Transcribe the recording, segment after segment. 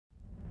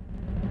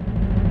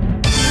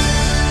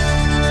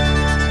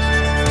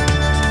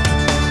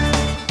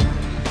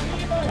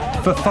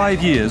For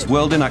 5 years,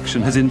 World in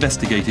Action has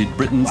investigated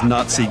Britain's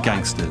Nazi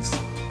gangsters.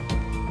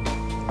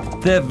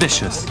 They're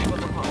vicious.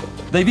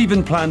 They've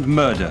even planned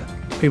murder.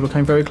 People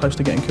came very close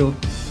to getting killed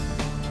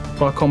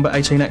by Combat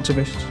 18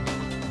 activists.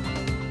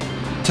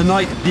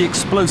 Tonight, the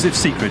explosive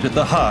secret at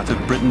the heart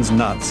of Britain's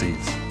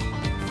Nazis.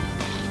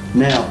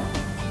 Now,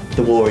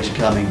 the war is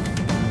coming.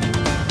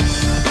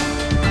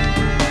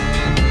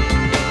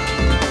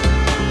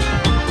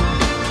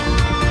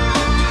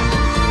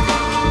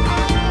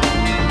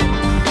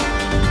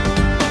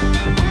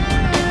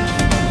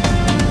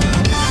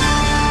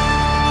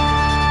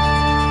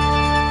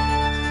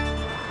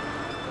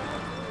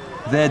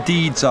 Their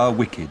deeds are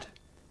wicked,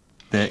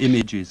 their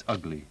image is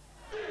ugly,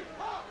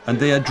 and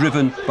they are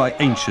driven by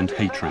ancient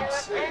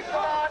hatreds.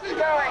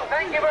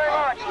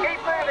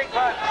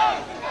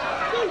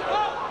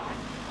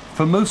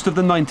 For most of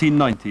the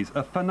 1990s,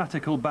 a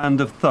fanatical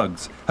band of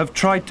thugs have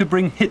tried to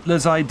bring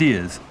Hitler's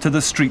ideas to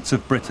the streets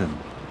of Britain.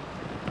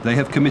 They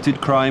have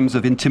committed crimes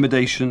of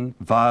intimidation,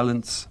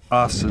 violence,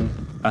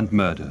 arson, and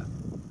murder.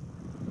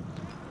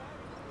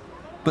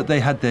 But they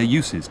had their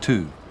uses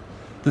too.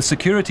 The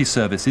security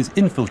services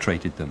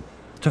infiltrated them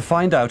to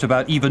find out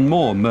about even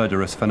more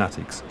murderous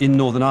fanatics in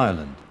Northern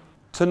Ireland.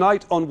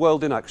 Tonight on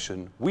World in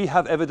Action, we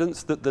have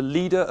evidence that the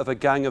leader of a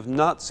gang of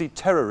Nazi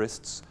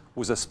terrorists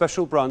was a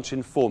special branch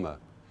informer.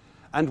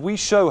 And we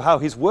show how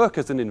his work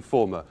as an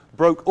informer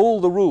broke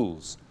all the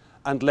rules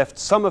and left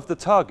some of the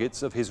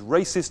targets of his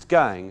racist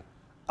gang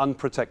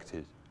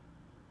unprotected.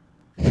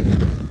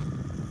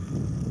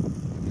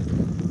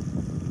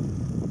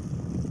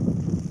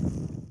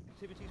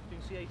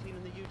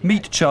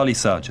 Meet Charlie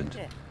Sargent.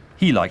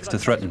 He likes to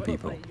threaten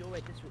people.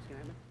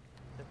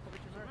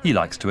 He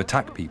likes to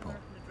attack people.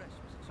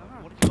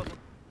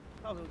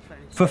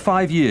 For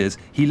 5 years,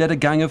 he led a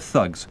gang of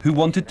thugs who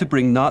wanted to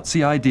bring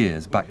Nazi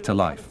ideas back to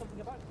life.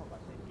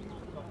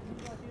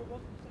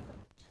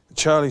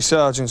 Charlie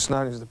Sargent's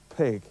known as the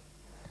Pig.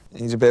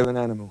 He's a bit of an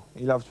animal.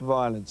 He loves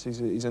violence.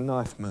 He's a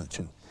knife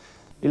merchant.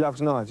 He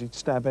loves knives. He'd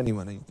stab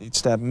anyone. He'd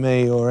stab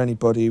me or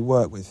anybody he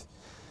worked with.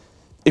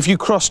 If you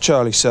crossed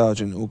Charlie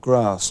Sargent or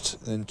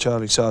grassed, then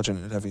Charlie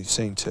Sargent would have you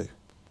seen to.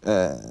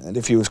 And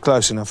if he was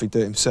close enough, he'd do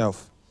it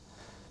himself.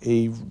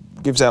 He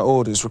gives out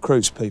orders,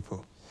 recruits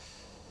people.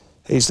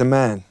 He's the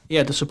man. He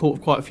had the support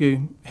of quite a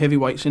few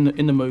heavyweights in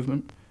the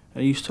movement.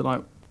 And he used to,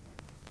 like,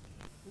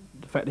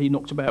 the fact that he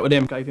knocked about with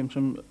them gave him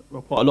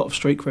quite a lot of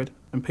street cred,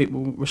 and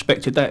people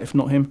respected that, if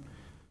not him.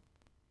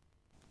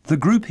 The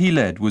group he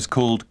led was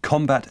called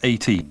Combat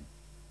 18.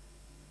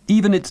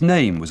 Even its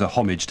name was a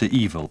homage to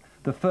evil,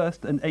 the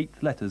first and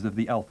 8th letters of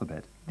the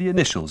alphabet, the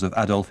initials of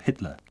Adolf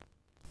Hitler.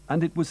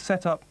 And it was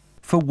set up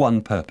for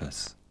one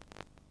purpose.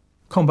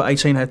 Combat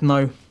 18 had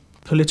no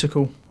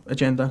political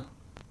agenda.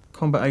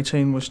 Combat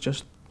 18 was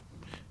just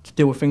to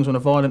deal with things on a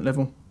violent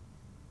level,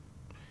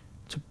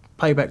 to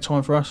pay back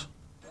time for us.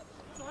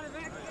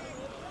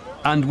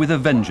 And with a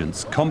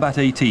vengeance, Combat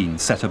 18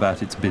 set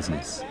about its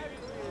business.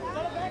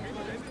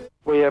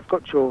 We have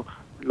got your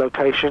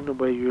location and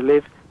where you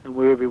live, and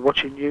we'll be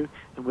watching you,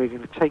 and we're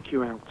going to take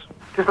you out.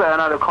 Just let her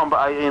know that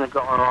Combat 18 have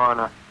got an eye on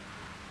her.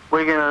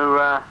 We're going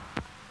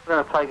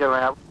to take her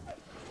out.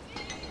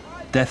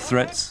 Death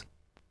threats,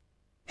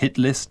 hit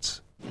lists,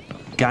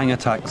 gang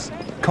attacks.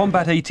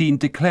 Combat 18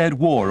 declared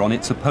war on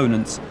its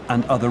opponents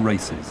and other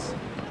races.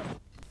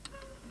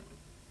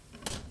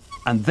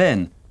 And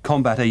then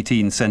Combat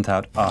 18 sent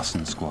out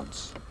arson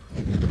squads.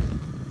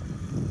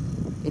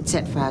 It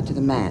set fire to the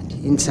mat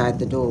inside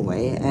the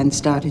doorway and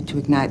started to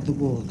ignite the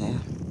wall there.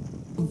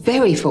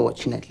 Very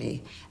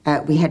fortunately,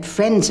 we had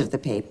friends of the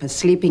paper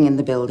sleeping in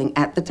the building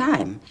at the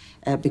time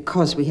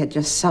because we had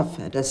just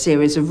suffered a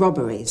series of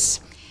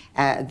robberies.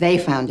 They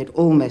found it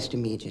almost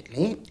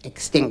immediately,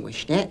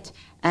 extinguished it,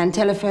 and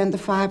telephoned the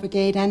fire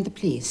brigade and the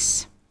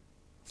police.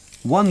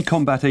 One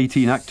Combat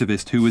 18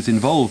 activist who was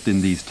involved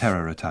in these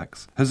terror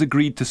attacks has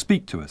agreed to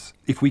speak to us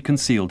if we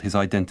concealed his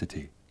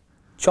identity.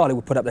 Charlie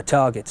would put up the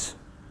targets.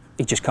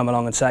 He'd just come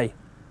along and say,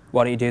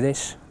 why don't you do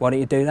this? Why don't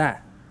you do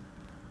that?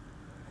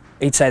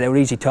 He'd say they were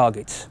easy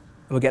targets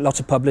and would get lots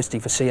of publicity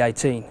for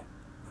C18.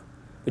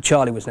 But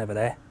Charlie was never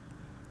there.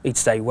 He'd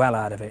stay well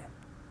out of it.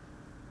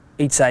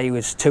 He'd say he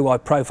was too high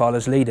profile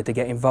as leader to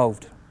get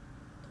involved.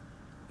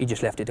 He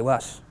just left it to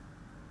us.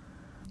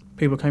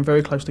 People came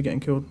very close to getting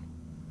killed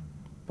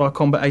by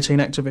Combat 18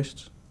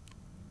 activists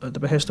at the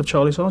behest of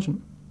Charlie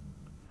Sargent.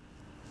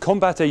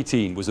 Combat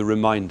 18 was a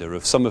reminder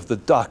of some of the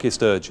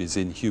darkest urges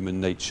in human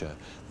nature.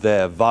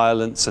 Their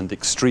violence and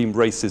extreme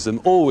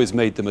racism always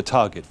made them a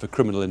target for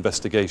criminal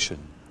investigation.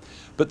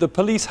 But the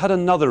police had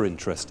another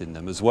interest in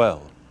them as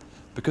well,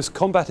 because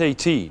Combat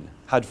 18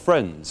 had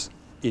friends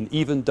in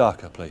even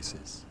darker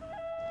places.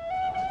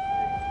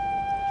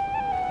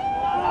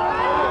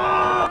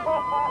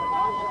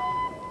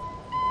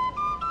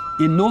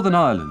 In Northern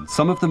Ireland,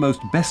 some of the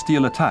most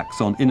bestial attacks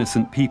on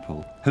innocent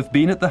people have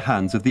been at the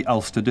hands of the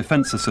Ulster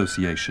Defence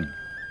Association.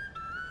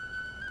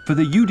 For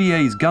the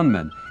UDA's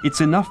gunmen,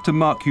 it's enough to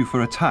mark you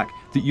for attack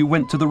that you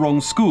went to the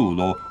wrong school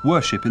or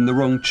worship in the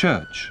wrong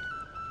church.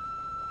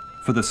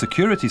 For the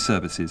security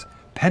services,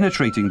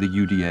 penetrating the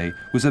UDA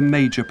was a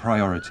major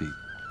priority.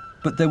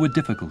 But there were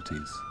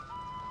difficulties.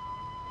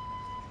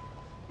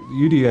 The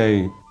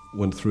UDA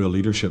went through a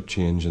leadership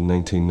change in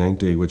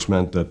 1990, which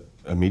meant that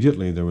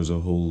immediately there was a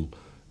whole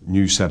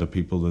new set of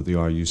people that the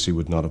RUC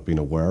would not have been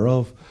aware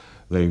of.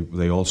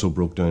 They also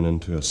broke down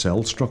into a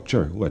cell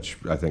structure, which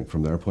I think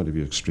from their point of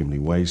view, extremely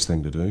wise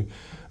thing to do.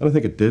 And I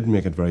think it did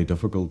make it very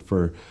difficult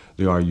for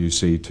the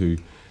RUC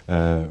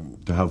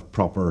to have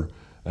proper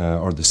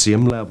or the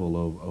same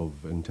level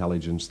of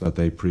intelligence that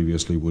they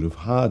previously would have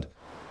had.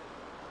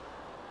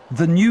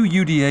 The new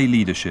UDA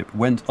leadership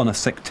went on a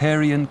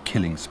sectarian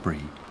killing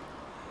spree.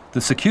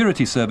 The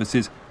security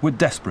services were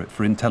desperate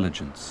for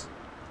intelligence.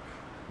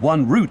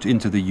 One route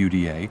into the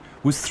UDA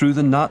was through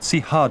the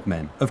Nazi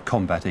hardmen of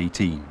Combat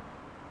 18.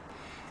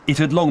 It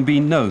had long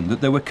been known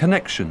that there were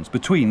connections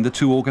between the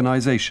two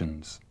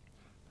organisations.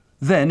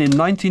 Then, in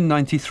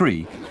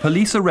 1993,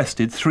 police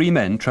arrested 3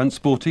 men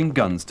transporting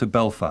guns to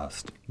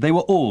Belfast. They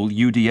were all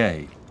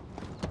UDA.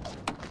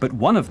 But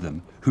one of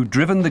them, who'd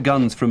driven the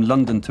guns from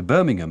London to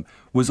Birmingham,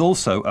 was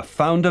also a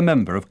founder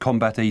member of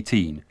Combat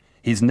 18.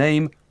 His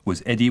name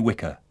was Eddie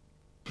Wicker.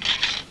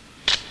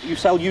 You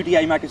sell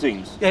UDA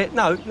magazines? Yeah,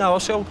 no, I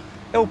sell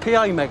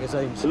LPA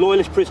magazines. The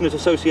Loyalist Prisoners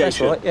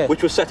Association, that's right, yeah.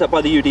 Which was set up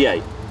by the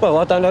UDA? Well,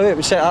 I don't know, it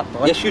was set up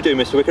by... Yes, you do,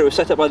 Mr. Wicker. It was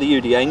set up by the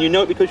UDA, and you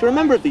know it because you're a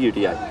member of the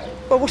UDA.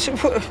 Well,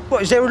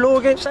 what, is there a law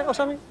against that or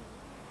something?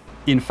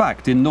 In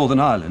fact, in Northern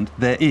Ireland,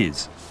 there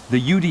is.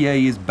 The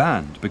UDA is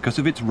banned because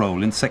of its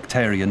role in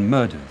sectarian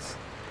murders.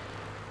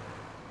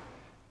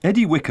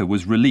 Eddie Wicker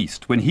was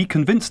released when he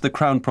convinced the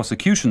Crown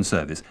Prosecution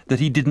Service that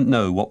he didn't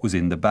know what was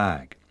in the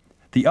bag.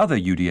 The other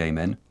UDA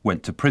men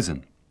went to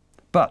prison.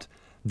 But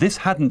this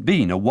hadn't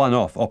been a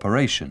one-off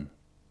operation.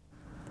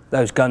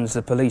 Those guns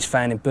the police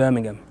found in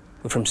Birmingham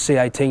were from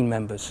C-18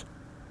 members,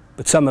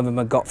 but some of them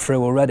had got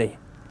through already.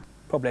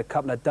 Probably a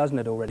couple of dozen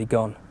had already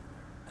gone.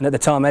 And at the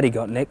time Eddie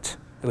got nicked,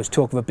 there was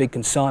talk of a big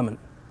consignment,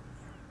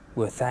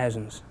 worth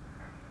thousands.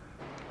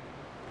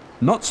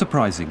 Not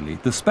surprisingly,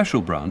 the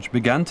Special Branch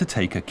began to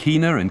take a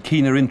keener and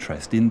keener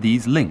interest in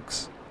these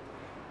links.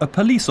 A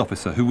police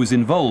officer who was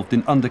involved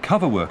in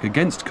undercover work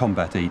against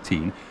Combat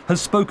 18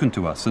 has spoken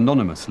to us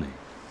anonymously.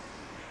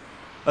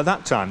 At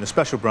that time, the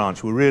Special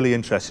Branch were really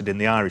interested in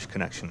the Irish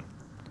connection,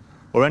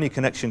 or any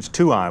connections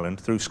to Ireland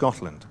through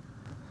Scotland.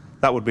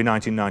 That would be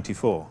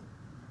 1994.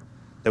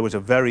 There was a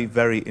very,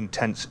 very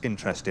intense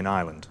interest in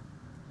Ireland.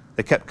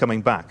 They kept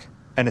coming back.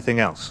 Anything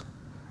else?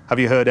 Have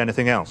you heard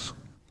anything else?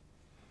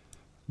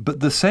 But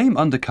the same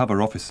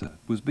undercover officer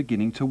was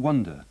beginning to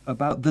wonder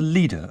about the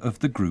leader of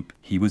the group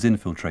he was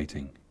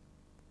infiltrating.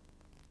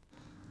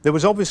 There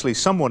was obviously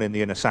someone in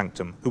the inner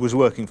sanctum who was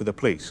working for the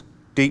police,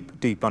 deep,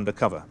 deep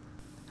undercover.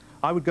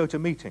 I would go to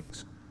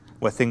meetings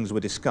where things were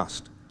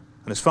discussed,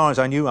 and as far as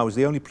I knew, I was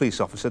the only police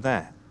officer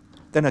there.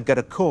 Then I'd get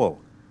a call.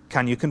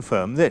 Can you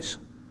confirm this?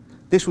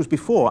 This was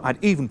before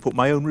I'd even put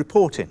my own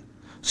report in.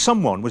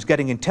 Someone was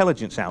getting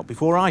intelligence out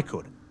before I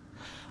could.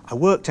 I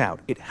worked out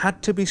it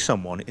had to be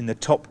someone in the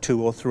top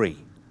 2 or 3.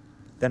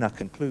 Then I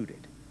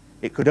concluded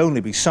it could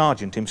only be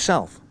Sargent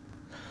himself.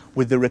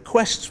 With the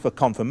requests for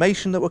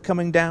confirmation that were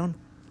coming down,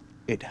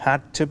 it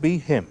had to be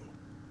him.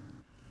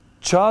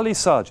 Charlie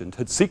Sargent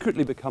had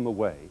secretly become a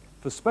way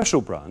for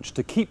Special Branch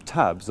to keep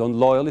tabs on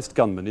loyalist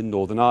gunmen in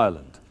Northern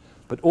Ireland.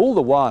 But all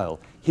the while,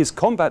 his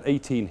Combat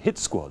 18 hit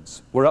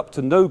squads were up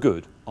to no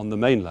good on the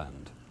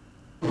mainland.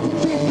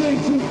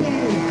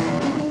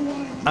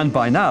 And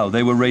by now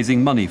they were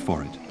raising money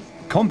for it.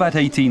 Combat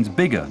 18's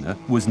big earner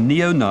was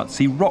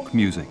neo-Nazi rock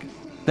music.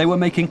 They were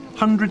making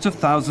hundreds of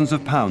thousands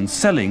of pounds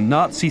selling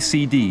Nazi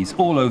CDs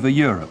all over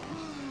Europe.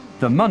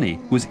 The money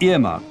was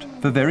earmarked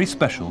for very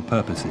special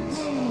purposes.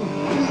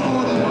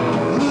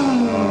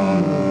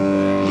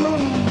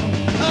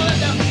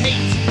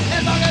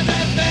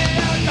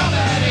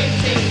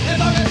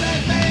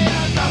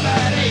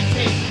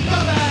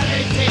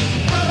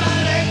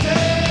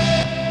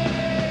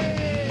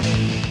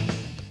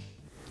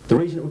 The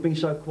reason that we've been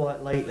so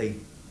quiet lately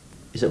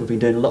is that we've been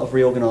doing a lot of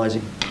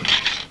reorganising,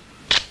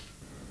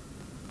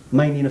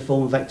 mainly in the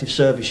form of active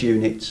service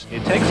units.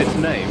 It takes its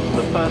name from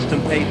the first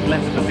and 8th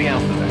letters of the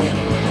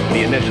alphabet,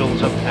 the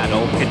initials of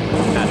Adolf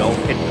Hitler, Adolf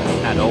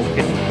Hitler, Adolf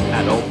Hitler,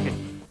 Adolf Hitler.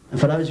 And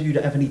for those of you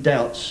that have any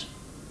doubts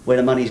where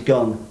the money's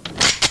gone,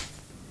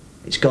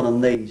 it's gone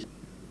on these.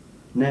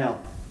 Now,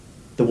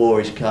 the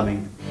war is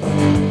coming.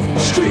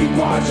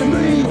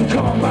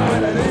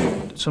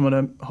 Some of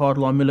the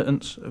hardline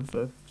militants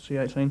of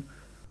C-18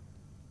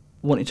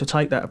 wanted to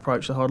take that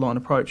approach, the hardline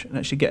approach, and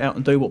actually get out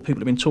and do what people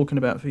have been talking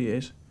about for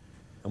years.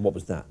 And what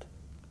was that?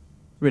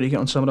 Really get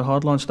on some of the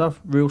hardline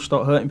stuff,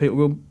 start hurting people,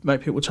 we'll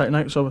make people take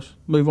notice of us,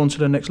 move on to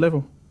the next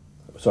level.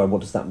 Sorry,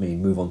 what does that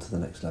mean, move on to the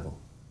next level?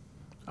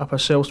 Up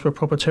ourselves to a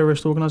proper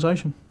terrorist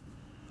organisation.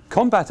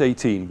 Combat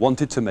 18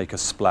 wanted to make a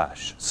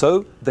splash,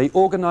 so they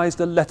organised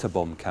a letter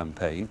bomb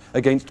campaign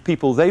against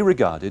people they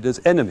regarded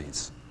as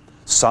enemies.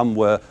 Some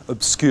were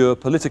obscure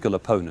political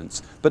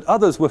opponents, but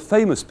others were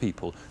famous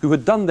people who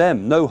had done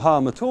them no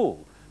harm at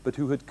all, but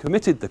who had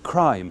committed the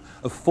crime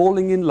of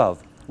falling in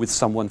love with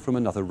someone from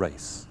another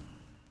race.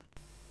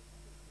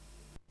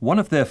 One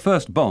of their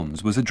first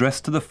bombs was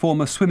addressed to the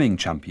former swimming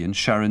champion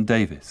Sharon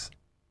Davis.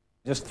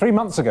 Just 3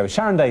 months ago,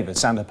 Sharon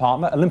Davis and her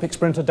partner, Olympic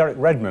sprinter Derek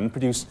Redmond,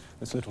 produced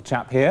this little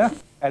chap here.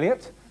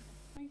 Elliot?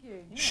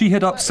 She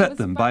had upset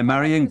them by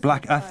marrying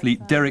black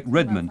athlete Derek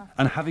Redmond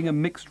and having a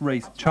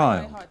mixed-race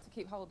child.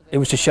 It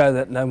was to show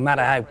that no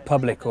matter how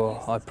public or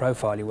high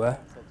profile you were,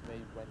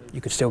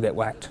 you could still get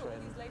whacked.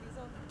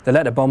 The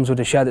letter bombs were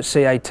to show that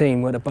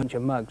C18 weren't a bunch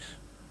of mugs.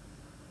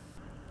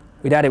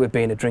 We'd had it with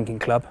being a drinking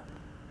club.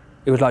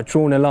 It was like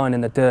drawing a line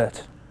in the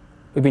dirt.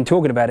 We've been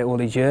talking about it all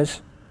these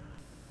years.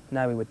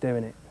 Now we were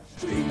doing it.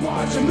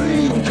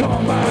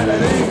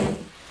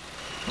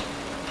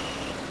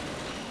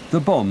 The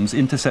bombs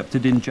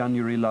intercepted in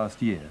January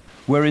last year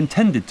were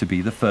intended to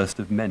be the first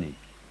of many.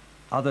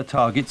 Other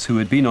targets who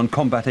had been on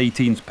Combat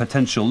 18's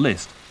potential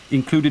list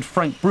included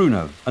Frank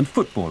Bruno and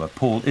footballer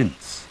Paul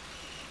Ince.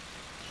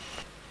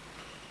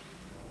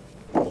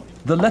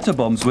 The letter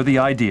bombs were the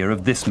idea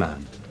of this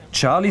man,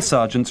 Charlie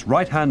Sargent's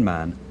right-hand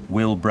man,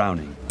 Will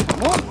Browning.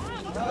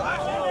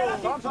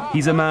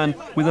 He's a man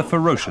with a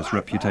ferocious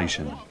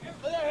reputation.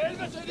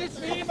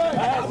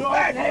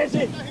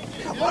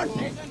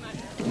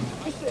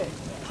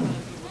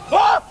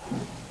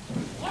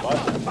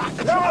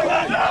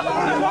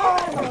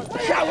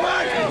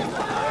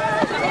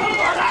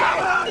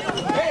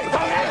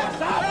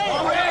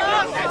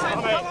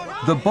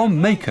 The bomb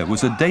maker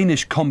was a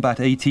Danish Combat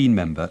 18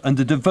 member and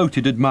a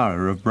devoted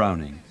admirer of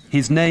Browning.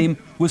 His name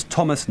was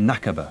Thomas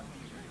Nakaba.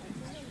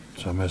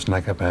 Thomas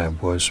Nakaba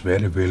was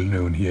very well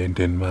known here in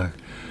Denmark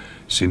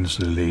since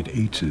the late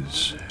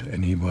 80s,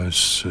 and he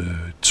was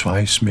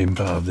twice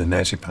member of the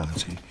Nazi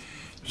Party.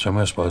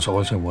 Thomas was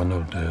also one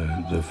of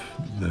the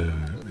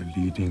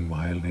leading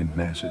violent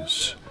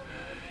Nazis.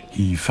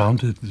 He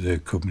founded the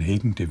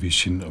Copenhagen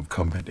division of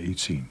Combat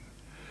 18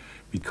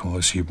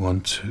 because he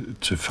wanted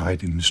to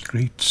fight in the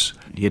streets.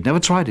 He had never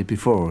tried it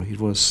before.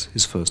 It was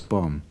his first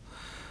bomb.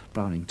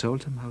 Browning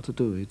told him how to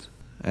do it,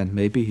 and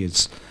maybe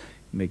he's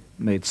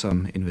made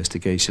some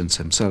investigations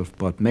himself,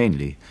 but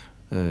mainly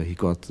he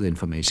got the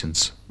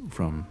informations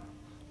from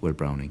Will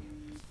Browning.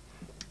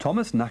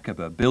 Thomas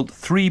Nakaba built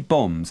 3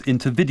 bombs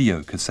into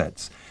video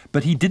cassettes,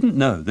 but he didn't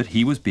know that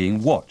he was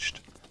being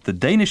watched. The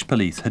Danish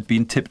police had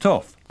been tipped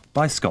off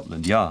by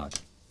Scotland Yard.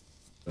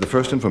 The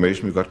first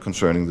information we got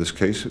concerning this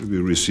case we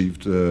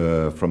received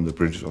from the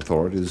British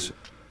authorities,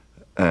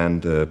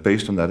 and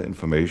based on that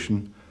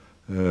information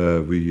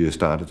we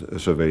started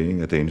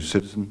surveying a Danish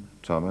citizen,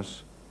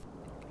 Thomas.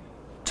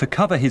 To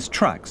cover his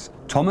tracks,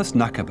 Thomas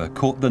Nakaba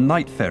caught the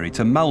night ferry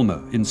to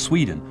Malmö in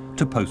Sweden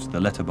to post the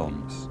letter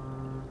bombs.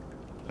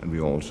 And we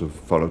also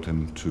followed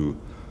him to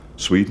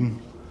Sweden,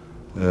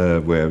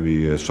 where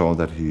we saw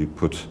that he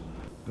put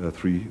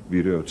 3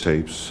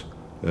 videotapes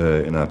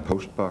in a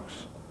post box.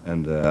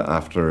 And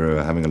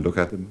after having a look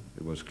at them,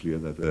 it was clear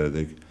that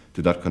they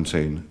did not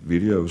contain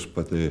videos,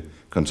 but they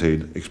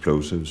contained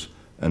explosives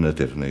and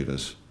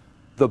detonators.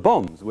 The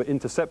bombs were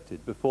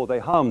intercepted before they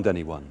harmed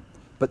anyone,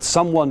 but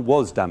someone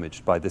was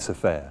damaged by this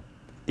affair.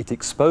 It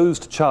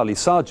exposed Charlie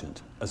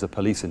Sargent as a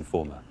police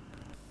informer.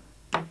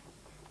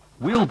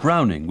 Will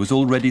Browning was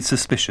already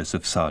suspicious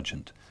of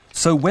Sargent,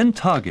 so when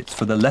targets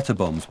for the letter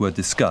bombs were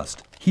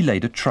discussed, he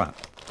laid a trap.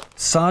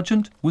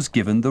 Sargent was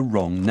given the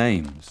wrong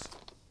names.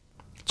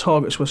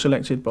 Targets were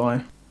selected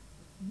by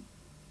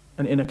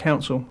an inner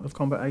council of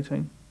Combat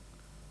 18.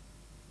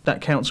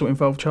 That council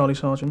involved Charlie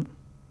Sargent.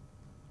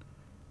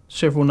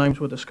 Several names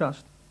were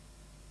discussed.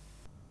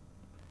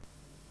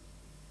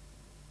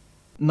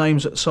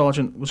 Names that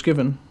Sargent was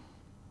given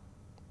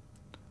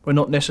were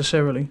not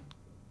necessarily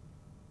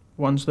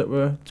ones that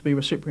were to be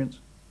recipients.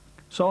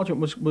 Sargent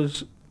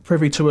was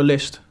privy to a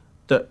list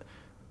that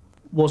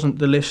wasn't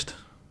the list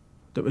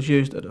that was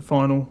used at the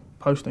final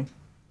posting.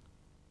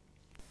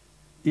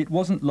 It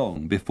wasn't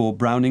long before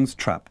Browning's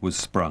trap was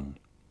sprung.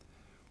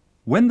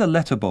 When the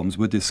letter bombs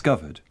were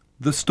discovered,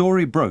 the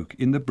story broke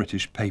in the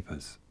British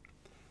papers.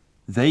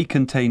 They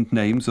contained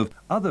names of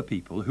other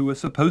people who were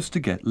supposed to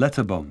get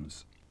letter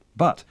bombs.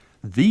 But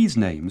these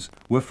names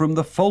were from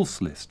the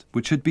false list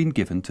which had been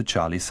given to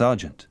Charlie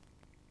Sargent.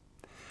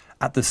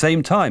 At the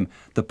same time,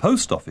 the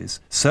post office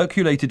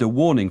circulated a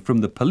warning from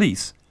the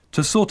police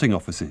to sorting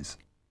offices.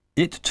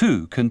 It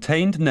too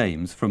contained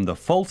names from the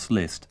false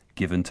list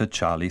given to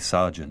Charlie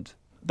Sargent.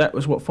 That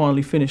was what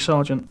finally finished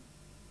Sargent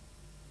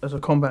as a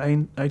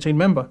Combat 18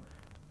 member.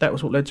 That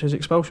was what led to his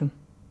expulsion.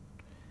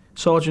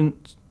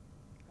 Sargent's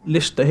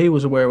list that he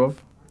was aware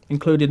of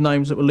included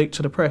names that were leaked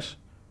to the press.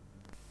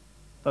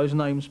 Those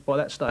names, by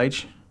that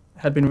stage,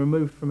 had been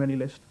removed from any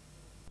list.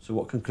 So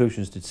what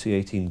conclusions did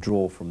C18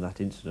 draw from that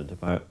incident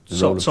about the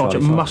role of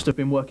Sargent Charlie must have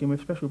been working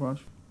with Special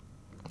Branch.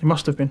 He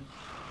must have been.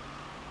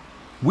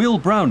 Will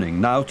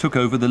Browning now took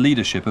over the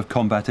leadership of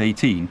Combat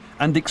 18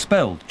 and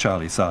expelled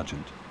Charlie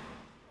Sargent.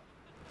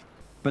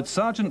 But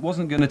Sargent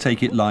wasn't going to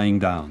take it lying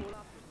down.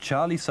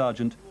 Charlie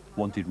Sargent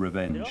wanted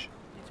revenge.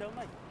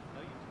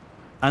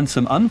 And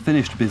some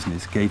unfinished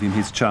business gave him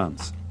his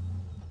chance.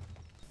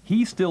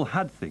 He still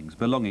had things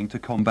belonging to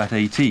Combat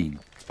 18,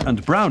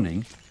 and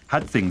Browning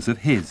had things of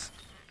his.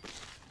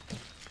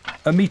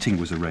 a meeting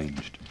was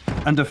arranged,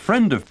 and a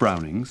friend of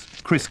Browning's,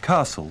 Chris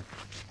Castle,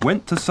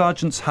 went to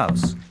Sargent's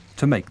house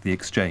to make the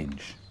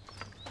exchange.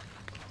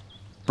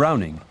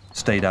 Browning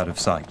stayed out of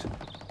sight.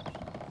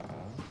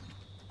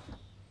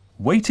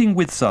 Waiting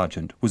with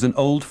Sargent was an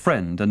old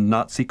friend and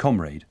Nazi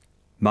comrade,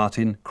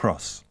 Martin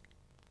Cross.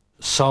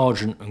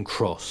 Sargent and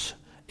Cross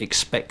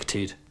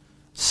expected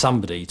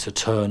somebody to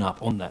turn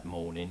up on that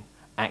morning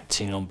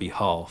acting on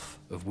behalf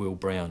of Will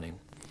Browning.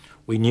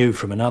 We knew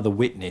from another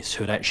witness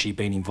who had actually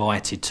been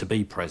invited to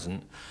be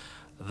present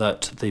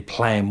that the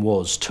plan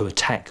was to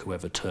attack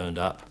whoever turned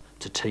up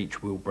to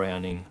teach Will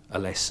Browning a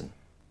lesson.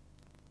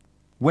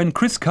 When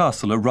Chris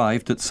Castle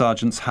arrived at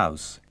Sargent's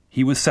house,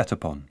 he was set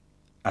upon.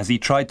 As he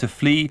tried to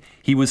flee,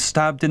 he was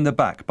stabbed in the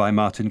back by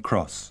Martin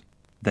Cross,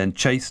 then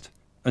chased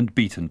and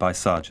beaten by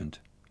Sargent.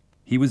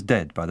 He was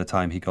dead by the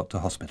time he got to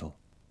hospital.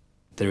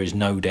 There is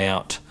no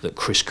doubt that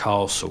Chris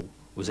Castle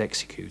was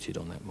executed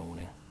on that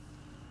morning.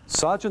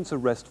 Sargent's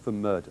arrest for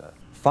murder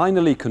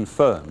finally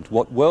confirmed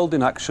what World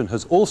in Action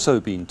has also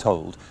been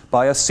told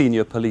by a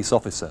senior police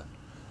officer,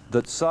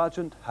 that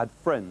Sargent had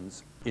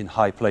friends in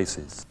high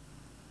places.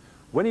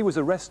 When he was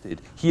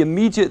arrested, he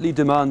immediately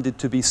demanded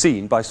to be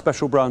seen by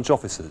Special Branch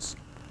officers,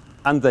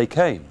 and they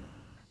came.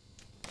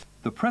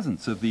 The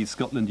presence of these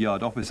Scotland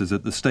Yard officers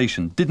at the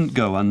station didn't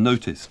go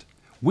unnoticed.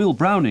 Will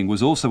Browning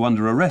was also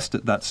under arrest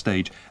at that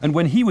stage, and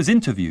when he was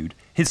interviewed,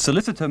 his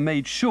solicitor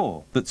made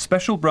sure that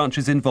Special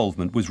Branch's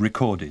involvement was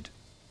recorded.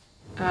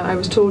 I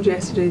was told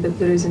yesterday that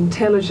there is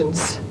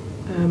intelligence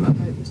about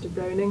Mr.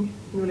 Browning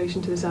in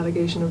relation to this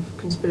allegation of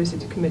conspiracy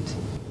to commit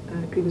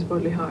grievous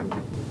bodily harm.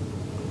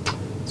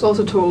 I was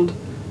also told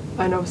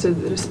by an officer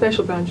that there is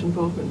Special Branch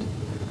involvement.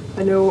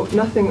 I know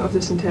nothing of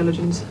this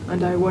intelligence,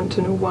 and I want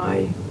to know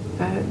why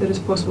there is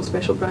possible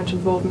Special Branch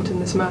involvement in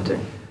this matter.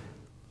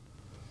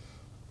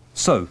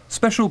 So,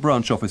 Special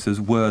Branch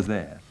officers were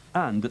there,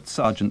 and at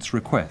Sargent's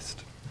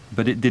request.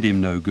 But it did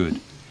him no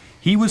good.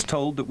 He was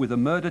told that with a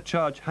murder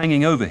charge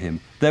hanging over him,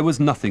 there was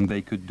nothing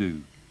they could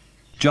do.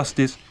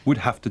 Justice would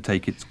have to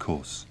take its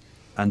course.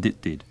 And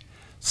it did.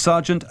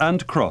 Sargent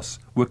and Cross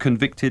were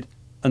convicted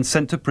and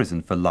sent to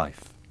prison for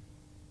life.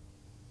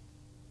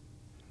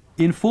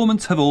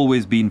 Informants have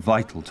always been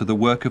vital to the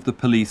work of the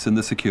police and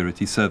the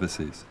security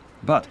services.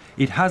 But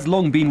it has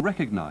long been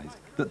recognised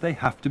that they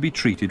have to be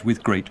treated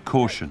with great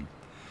caution.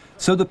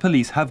 So the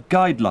police have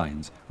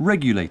guidelines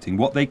regulating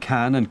what they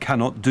can and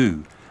cannot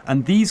do,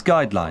 and these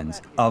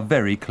guidelines are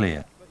very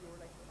clear.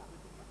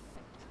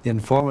 The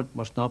informant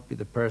must not be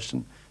the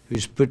person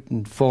who's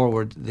putting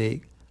forward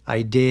the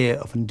idea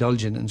of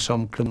indulging in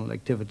some criminal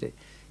activity.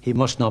 He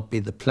must not be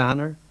the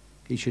planner.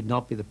 He should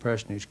not be the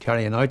person who's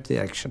carrying out the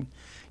action.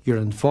 Your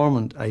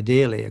informant,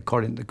 ideally,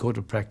 according to the code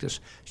of practice,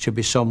 should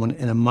be someone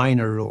in a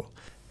minor role,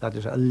 that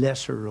is a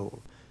lesser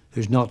role,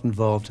 who's not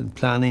involved in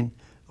planning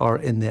or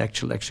in the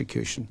actual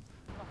execution.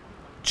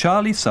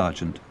 Charlie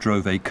Sargent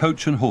drove a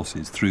coach and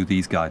horses through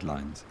these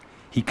guidelines.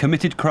 He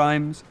committed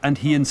crimes and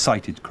he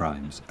incited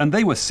crimes, and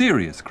they were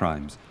serious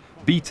crimes.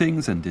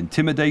 Beatings and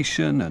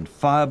intimidation and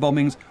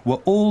firebombings were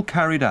all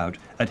carried out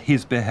at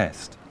his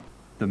behest.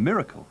 The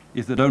miracle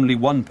is that only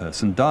one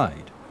person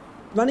died.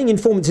 Running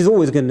informants is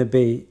always going to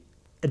be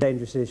a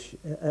dangerous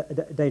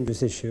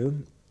issue,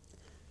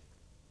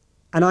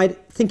 and I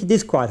think it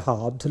is quite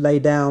hard to lay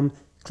down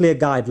clear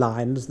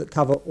guidelines that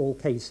cover all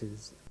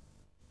cases.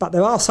 But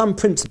there are some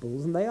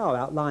principles, and they are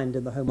outlined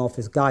in the Home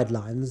Office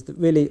guidelines, that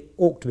really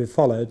ought to be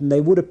followed, and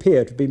they would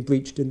appear to have been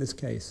breached in this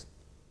case.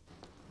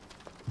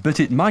 But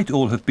it might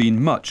all have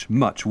been much,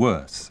 much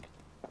worse.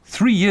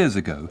 3 years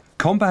ago,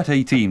 Combat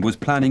 18 was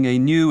planning a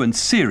new and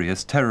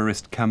serious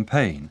terrorist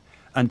campaign,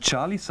 and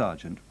Charlie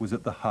Sargent was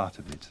at the heart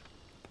of it.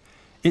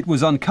 It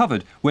was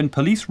uncovered when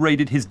police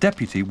raided his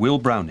deputy, Will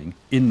Browning,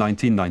 in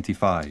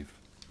 1995.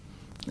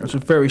 It was a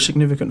very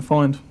significant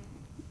find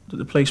that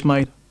the police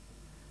made.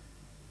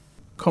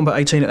 Combat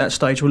 18 at that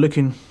stage were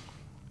looking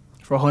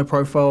for a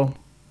high-profile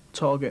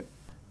target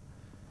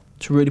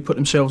to really put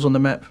themselves on the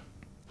map.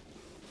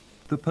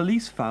 The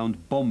police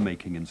found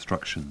bomb-making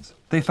instructions.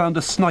 They found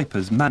a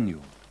sniper's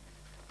manual.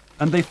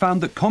 And they found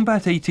that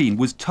Combat 18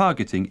 was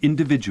targeting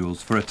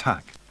individuals for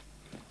attack.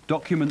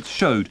 Documents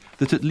showed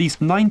that at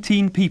least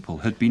 19 people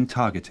had been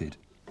targeted.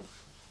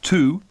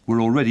 2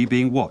 were already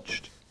being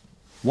watched.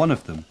 One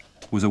of them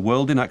was a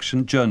World in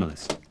Action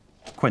journalist,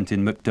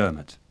 Quentin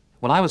McDermott.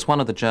 Well, I was one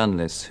of the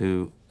journalists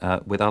who,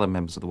 with other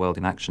members of the World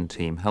in Action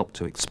team, helped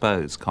to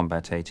expose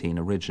Combat 18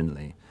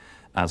 originally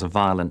as a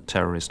violent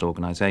terrorist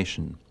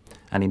organisation.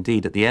 And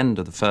indeed, at the end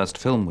of the first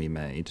film we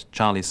made,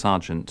 Charlie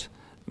Sargent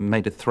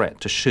made a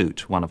threat to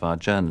shoot one of our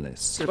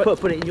journalists. So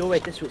put it in your way,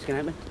 this is what's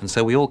going to happen. And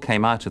so we all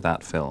came out of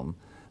that film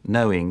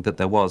knowing that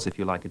there was, if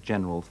you like, a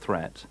general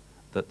threat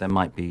that there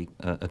might be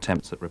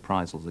attempts at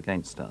reprisals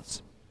against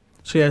us.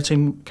 So yeah, the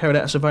team carried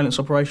out a surveillance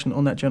operation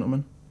on that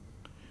gentleman.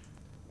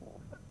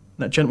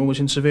 That gentleman was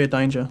in severe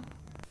danger,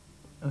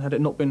 and had it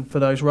not been for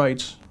those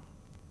raids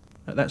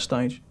at that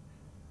stage,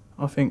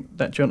 I think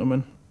that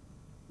gentleman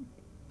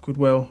could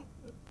well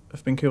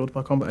have been killed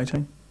by Combat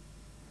 18.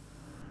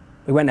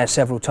 We went there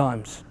several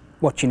times,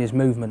 watching his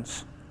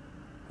movements,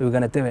 we were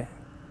going to do it.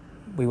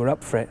 We were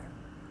up for it.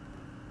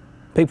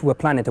 People were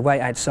planning to wait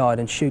outside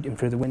and shoot him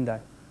through the window,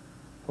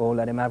 or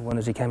let him have one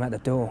as he came out the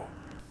door.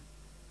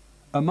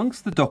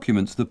 Amongst the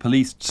documents the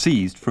police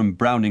seized from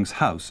Browning's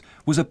house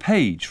was a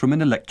page from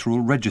an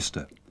electoral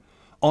register.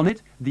 On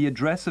it, the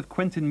address of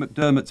Quentin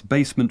McDermott's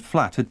basement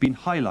flat had been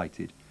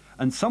highlighted,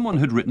 and someone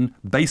had written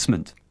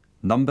basement,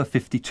 number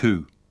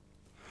 52.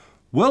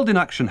 World in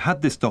Action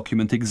had this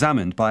document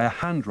examined by a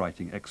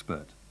handwriting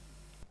expert.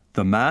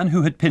 The man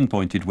who had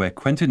pinpointed where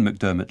Quentin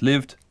McDermott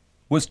lived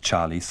was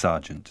Charlie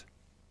Sargent.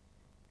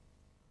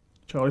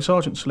 Charlie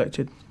Sargent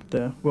selected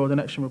the World in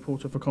Action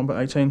reporter for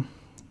Combat 18.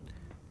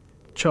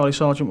 Charlie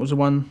Sargent was the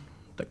one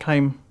that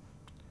came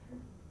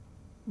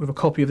with a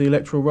copy of the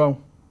electoral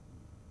roll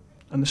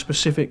and the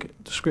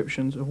specific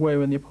descriptions of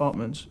where in the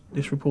apartments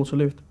this reporter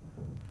lived.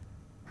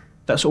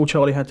 That's all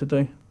Charlie had to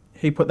do.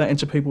 He put that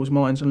into people's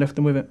minds and left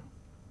them with it.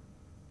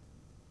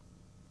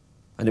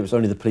 And it was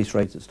only the police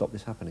raids that stopped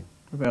this happening?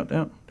 Without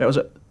doubt.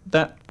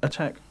 That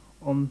attack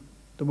on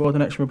the World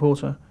in Action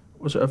reporter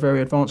was at a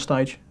very advanced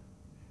stage,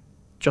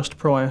 just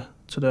prior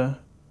to the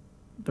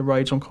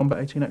raids on Combat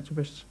 18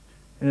 activists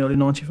in early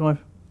 '95.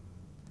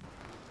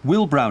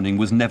 Will Browning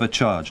was never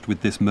charged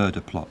with this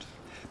murder plot.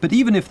 But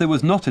even if there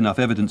was not enough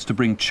evidence to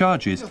bring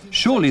charges,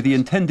 surely the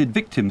intended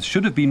victims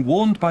should have been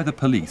warned by the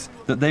police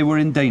that they were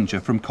in danger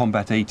from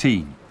Combat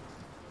 18.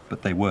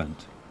 But they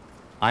weren't.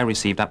 I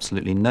received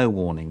absolutely no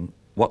warning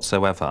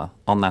whatsoever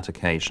on that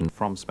occasion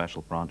from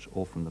Special Branch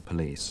or from the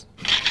police.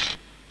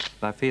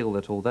 I feel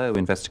that although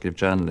investigative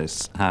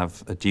journalists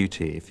have a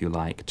duty, if you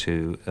like,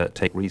 to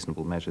take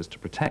reasonable measures to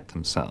protect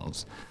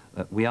themselves,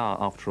 we are,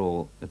 after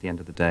all, at the end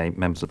of the day,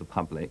 members of the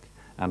public,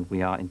 and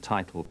we are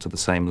entitled to the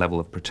same level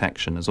of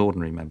protection as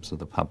ordinary members of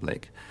the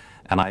public.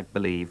 And I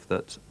believe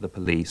that the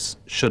police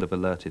should have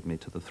alerted me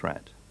to the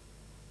threat.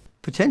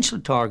 Potential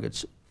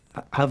targets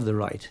have the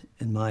right,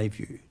 in my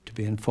view, to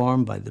be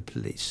informed by the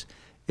police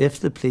if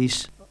the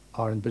police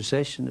are in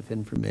possession of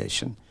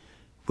information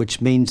which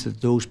means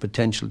that those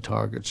potential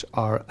targets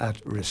are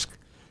at risk.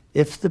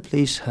 If the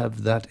police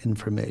have that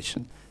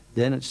information,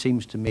 then it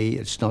seems to me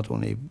it's not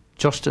only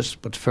justice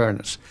but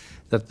fairness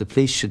that the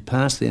police should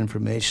pass the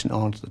information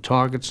on to the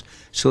targets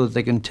so that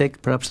they can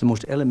take perhaps the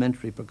most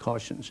elementary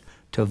precautions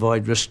to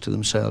avoid risk to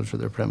themselves or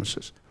their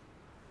premises.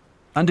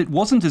 And it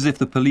wasn't as if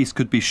the police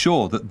could be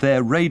sure that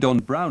their raid on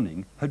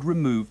Browning had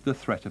removed the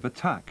threat of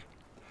attack.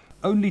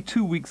 Only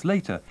 2 weeks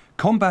later,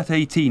 Combat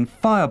 18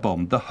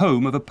 firebombed the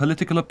home of a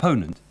political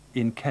opponent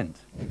in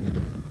Kent.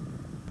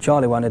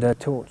 Charlie wanted her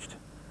torched,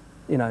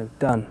 you know,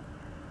 done.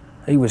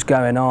 He was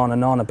going on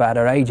and on about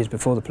her ages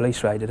before the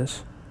police raided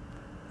us.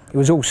 It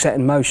was all set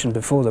in motion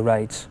before the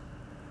raids,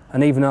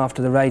 and even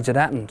after the raids had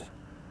happened,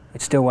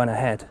 it still went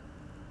ahead,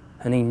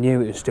 and he knew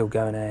it was still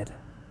going ahead.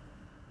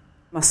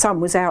 My son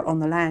was out on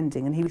the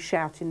landing and he was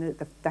shouting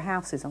that the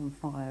house is on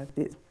fire.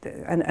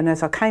 And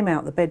as I came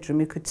out the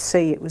bedroom, you could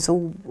see it was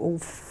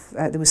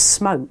there was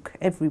smoke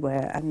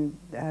everywhere, and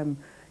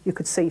you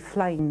could see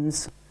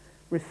flames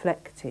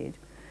reflected.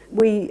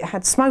 We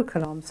had smoke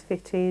alarms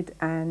fitted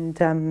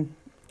and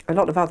a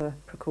lot of other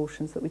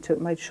precautions that we took,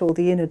 made sure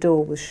the inner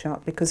door was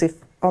shut, because if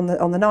on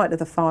the night of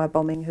the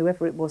firebombing,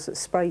 whoever it was that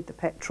sprayed the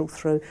petrol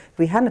through, if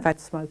we hadn't have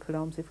had smoke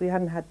alarms, if we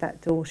hadn't had that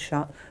door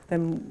shut,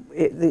 then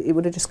it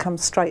would have just come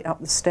straight up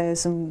the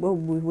stairs, and well,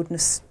 we wouldn't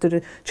have stood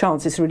a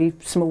chance. It's a really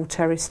small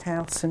terraced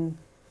house, and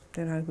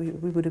you know,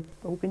 we would have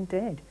all been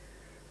dead.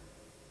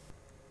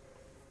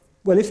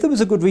 Well, if there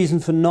was a good reason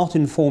for not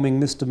informing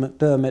Mr.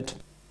 McDermott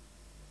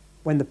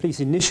when the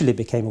police initially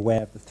became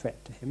aware of the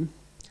threat to him,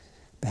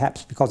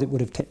 perhaps because it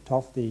would have tipped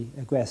off the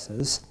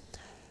aggressors,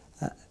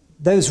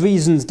 those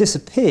reasons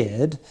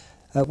disappeared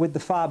with the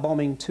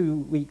firebombing 2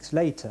 weeks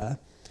later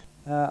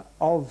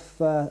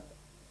of a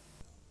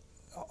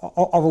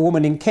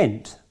woman in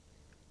Kent.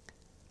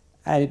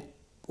 And it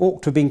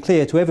ought to have been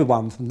clear to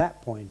everyone from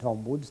that point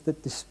onwards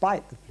that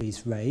despite the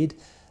police raid,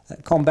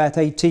 Combat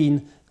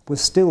 18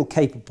 was still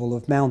capable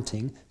of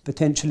mounting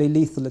potentially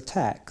lethal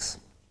attacks.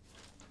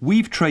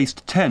 We've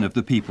traced 10 of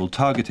the people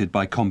targeted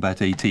by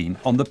Combat 18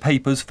 on the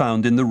papers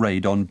found in the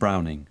raid on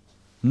Browning.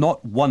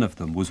 Not one of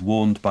them was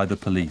warned by the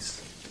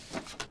police.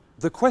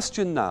 The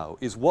question now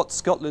is what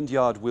Scotland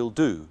Yard will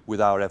do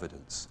with our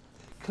evidence.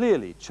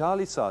 Clearly,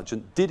 Charlie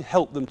Sargent did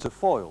help them to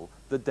foil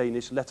the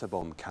Danish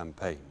letterbomb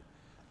campaign.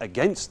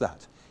 Against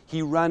that,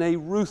 he ran a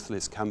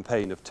ruthless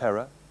campaign of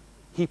terror.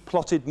 He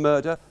plotted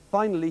murder.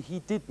 Finally, he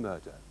did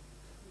murder.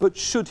 But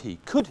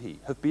could he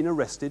have been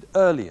arrested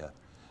earlier?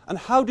 And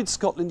how did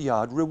Scotland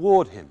Yard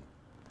reward him?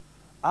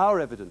 Our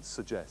evidence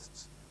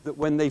suggests that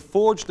when they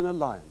forged an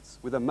alliance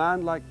with a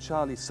man like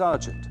Charlie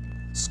Sargent,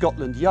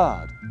 Scotland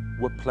Yard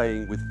were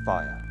playing with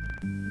fire.